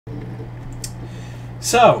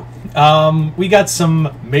So, we got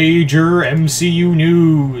some major MCU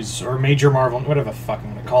news, or major Marvel, whatever the fuck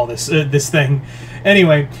I'm going to call this thing.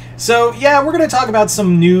 Anyway, so yeah, we're going to talk about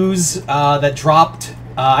some news that dropped.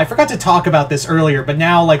 I forgot to talk about this earlier, but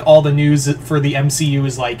now, like, all the news for the MCU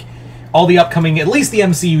is, like, all the upcoming, at least the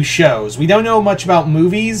MCU shows. We don't know much about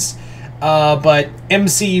movies, but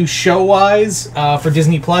MCU show-wise, for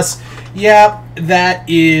Disney Plus, yeah, that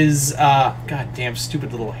is, goddamn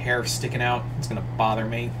stupid little hair sticking out. It's gonna bother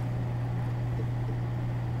me.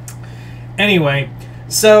 Anyway,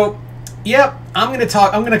 so, yep, I'm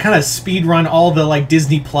gonna kind of speed run all the, like,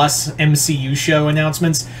 Disney Plus MCU show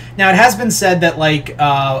announcements. Now, it has been said that, like,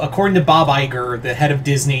 according to Bob Iger, the head of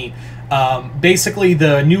Disney, basically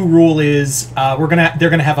the new rule is they're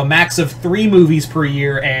gonna have a max of 3 movies per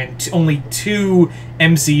year and only 2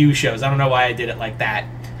 MCU shows. I don't know why I did it like that.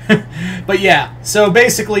 But yeah, so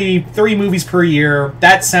basically 3 movies per year.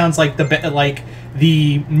 That sounds like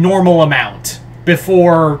the normal amount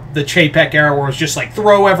before the Chapek era, where it was just like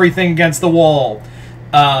throw everything against the wall.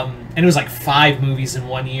 And it was like 5 movies in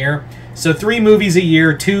 1 year. So 3 movies a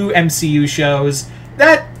year, 2 MCU shows.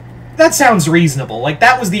 That sounds reasonable. Like,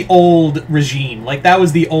 that was the old regime. Like, that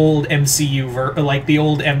was the old MCU like the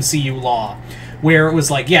old MCU law, where it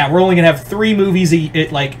was like, yeah, we're only gonna have 3 movies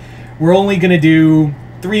we're only gonna do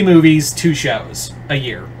 3 movies, 2 shows a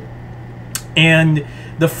year. And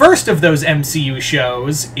the first of those MCU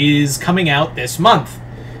shows is coming out this month.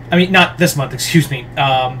 I mean, not this month, excuse me,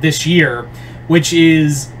 this year, which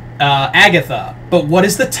is Agatha. But what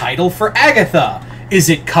is the title for Agatha? Is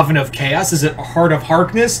it Coven of Chaos? Is it Heart of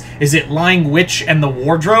Harkness? Is it Lying Witch and the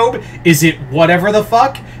Wardrobe? Is it whatever the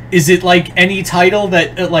fuck? Is it, like, any title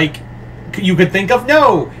that, like, you could think of?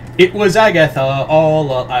 No! It was Agatha all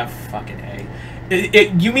fucking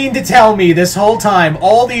A. You mean to tell me this whole time,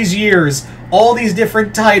 all these years, all these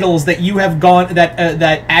different titles that you have gone,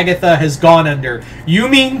 that Agatha has gone under, you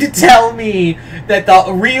mean to tell me that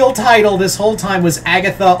the real title this whole time was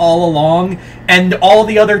Agatha all along, and all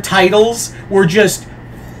the other titles were just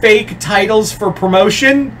fake titles for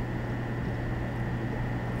promotion?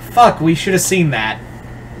 Fuck, we should have seen that.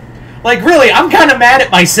 Like, really, I'm kind of mad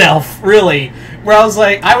at myself, really. Where I was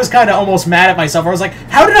like, I was kind of almost mad at myself. Where I was like,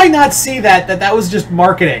 how did I not see that was just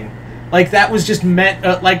marketing? Like, that was just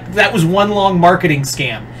like, that was one long marketing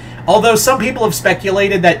scam. Although some people have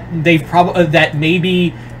speculated that that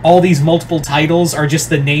maybe all these multiple titles are just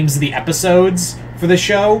the names of the episodes for the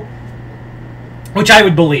show, which I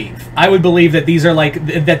would believe. I would believe that these are like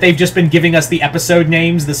that they've just been giving us the episode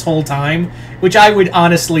names this whole time, which I would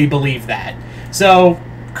honestly believe that. So,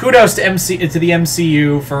 kudos to the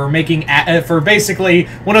MCU for making for basically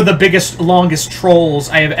one of the biggest, longest trolls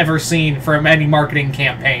I have ever seen for any marketing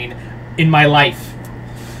campaign in my life.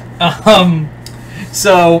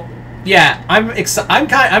 So yeah,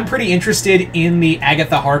 I'm pretty interested in the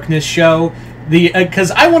Agatha Harkness show,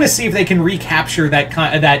 because I want to see if they can recapture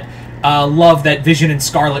that love that Vision and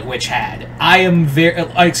Scarlet Witch had. I am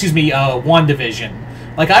WandaVision.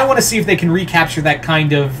 Like, I want to see if they can recapture that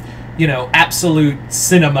kind of, you know, absolute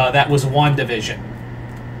cinema that was WandaVision.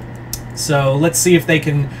 So let's see if they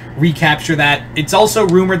can recapture that. It's also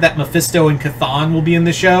rumored that Mephisto and Chthon will be in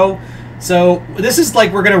the show. So this is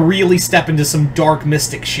like we're going to really step into some dark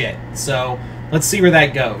mystic shit. So let's see where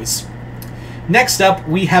that goes. Next up,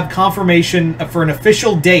 we have confirmation for an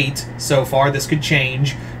official date so far. This could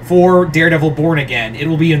change for Daredevil Born Again. It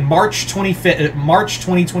will be in March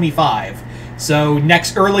 2025. So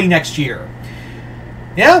early next year.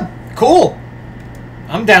 Yeah, cool.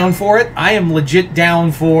 I'm down for it. I am legit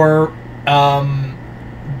down for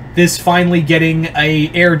this finally getting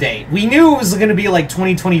a air date. We knew it was going to be like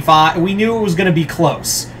 2025. We knew it was going to be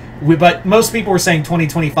close. But most people were saying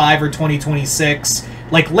 2025 or 2026.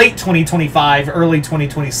 Like late 2025, early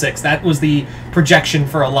 2026. That was the projection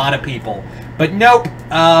for a lot of people. But nope.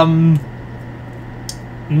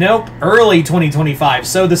 Nope, early 2025.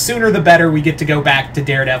 So the sooner the better we get to go back to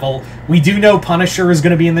Daredevil. We do know Punisher is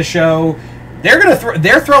going to be in the show.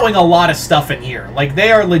 They're throwing a lot of stuff in here. Like,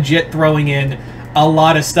 they are legit throwing in a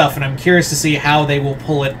lot of stuff, and I'm curious to see how they will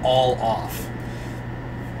pull it all off.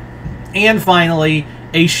 And finally,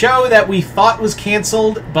 a show that we thought was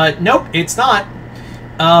canceled, but nope, it's not.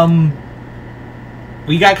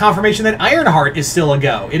 We got confirmation that Ironheart is still a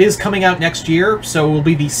go. It is coming out next year, so it will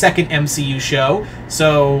be the second MCU show.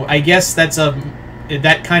 So I guess that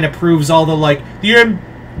kind of proves all the, like, the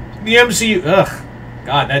MCU. Ugh,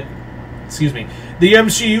 God, excuse me. The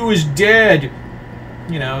MCU is dead.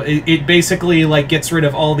 You know, it basically, like, gets rid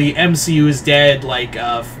of all the MCU is dead. Like,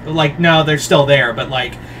 no, they're still there, but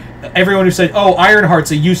like, everyone who said, "Oh,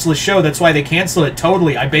 Ironheart's a useless show, that's why they canceled it."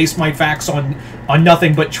 Totally, I base my facts on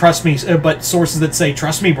nothing but trust me, but sources that say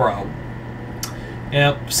trust me, bro.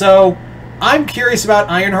 Yeah. So I'm curious about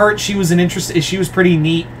Ironheart. She was She was pretty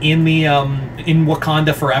neat in the in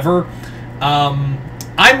Wakanda Forever.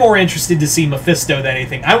 I'm more interested to see Mephisto than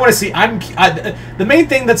anything. I want to see. The main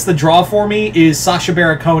thing that's the draw for me is Sacha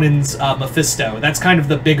Baron Cohen's Mephisto. That's kind of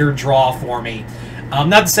the bigger draw for me.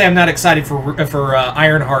 Not to say I'm not excited for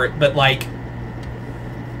Ironheart, but like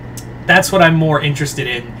that's what I'm more interested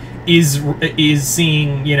in is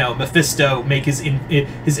seeing, you know, Mephisto make his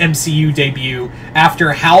MCU debut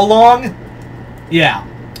after how long? Yeah.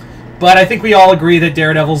 But I think we all agree that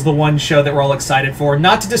Daredevil's the one show that we're all excited for.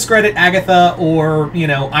 Not to discredit Agatha or, you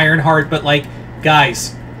know, Ironheart, but like,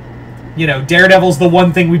 guys, you know, Daredevil's the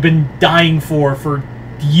one thing we've been dying for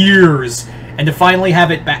years. And to finally have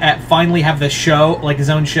the show, like his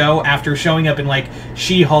own show, after showing up in like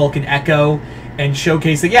She-Hulk and Echo, and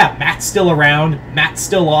showcase that, yeah, Matt's still around, Matt's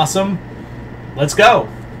still awesome. Let's go.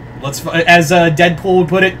 As Deadpool would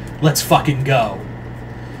put it, let's fucking go.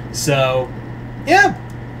 So, yeah.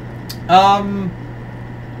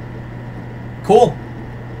 Cool.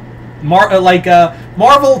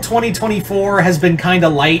 Marvel 2024 has been kind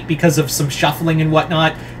of light because of some shuffling and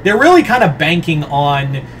whatnot. They're really kind of banking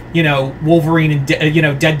on, you know, Wolverine and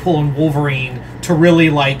Deadpool and Wolverine to really,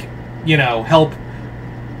 like, you know, help,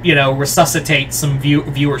 you know, resuscitate some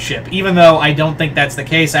viewership. Even though I don't think that's the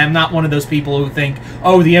case. I am not one of those people who think,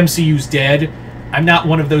 oh, the MCU's dead. I'm not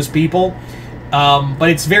one of those people. But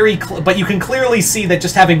it's but you can clearly see that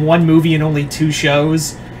just having one movie and only 2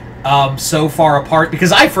 shows so far apart,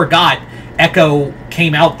 because I forgot Echo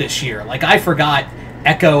came out this year. Like, I forgot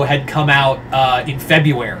Echo had come out in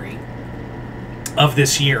February of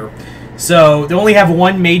this year. So they only have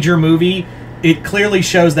one major movie. It clearly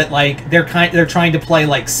shows that, like, they're trying to play,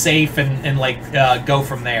 like, safe and go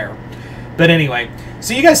from there. But anyway,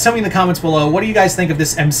 so you guys tell me in the comments below, what do you guys think of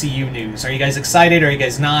this MCU news? Are you guys excited? Are you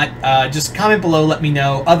guys not? Just comment below, let me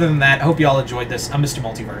know. Other than that, I hope you all enjoyed this. I'm Mr.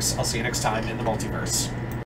 Multiverse. I'll see you next time in the Multiverse.